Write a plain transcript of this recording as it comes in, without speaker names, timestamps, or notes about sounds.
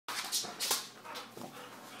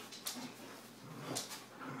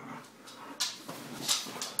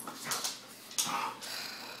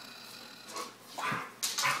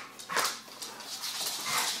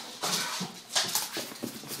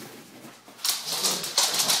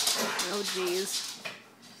Oh, geez.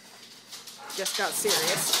 Just got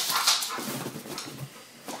serious.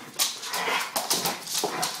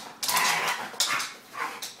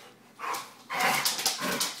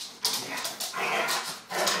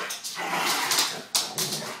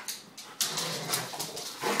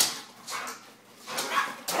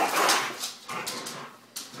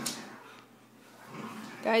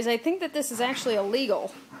 Guys, I think that this is actually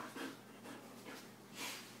illegal.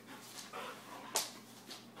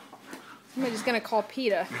 Somebody's gonna call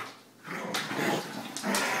PETA.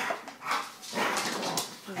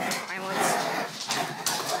 Violence.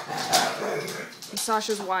 And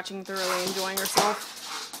Sasha's watching, thoroughly enjoying herself.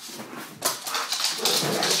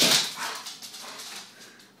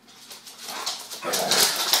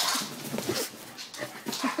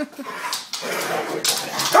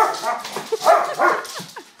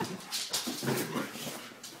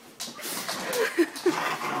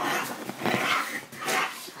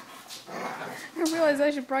 I realize I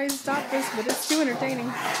should probably stop this, but it's too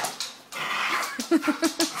entertaining.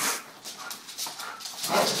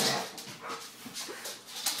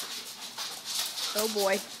 Oh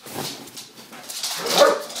boy.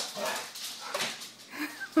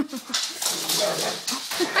 Oh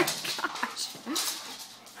my gosh.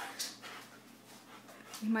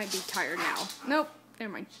 You might be tired now. Nope,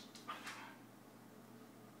 never mind.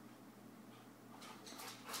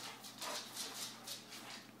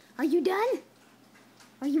 Are you done?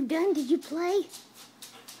 Are you done? Did you play?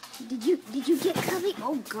 Did you get Cubby?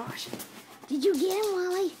 Oh gosh. Did you get him,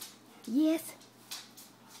 Wally? Yes.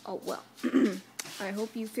 Oh well. I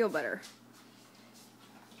hope you feel better.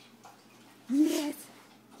 Yes.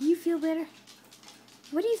 You feel better?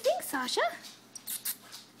 What do you think, Sasha?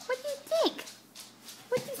 What do you think?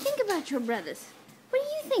 What do you think about your brothers? What do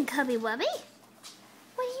you think, Cubby Wubby?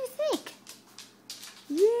 What do you think?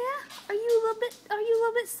 Yeah? Are you a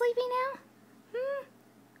little bit sleepy now?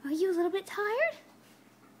 Are you a little bit tired?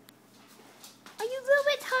 Are you a little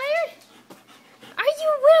bit tired? Are you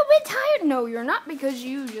a little bit tired? No, you're not, because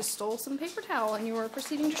you just stole some paper towel and you were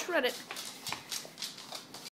proceeding to shred it.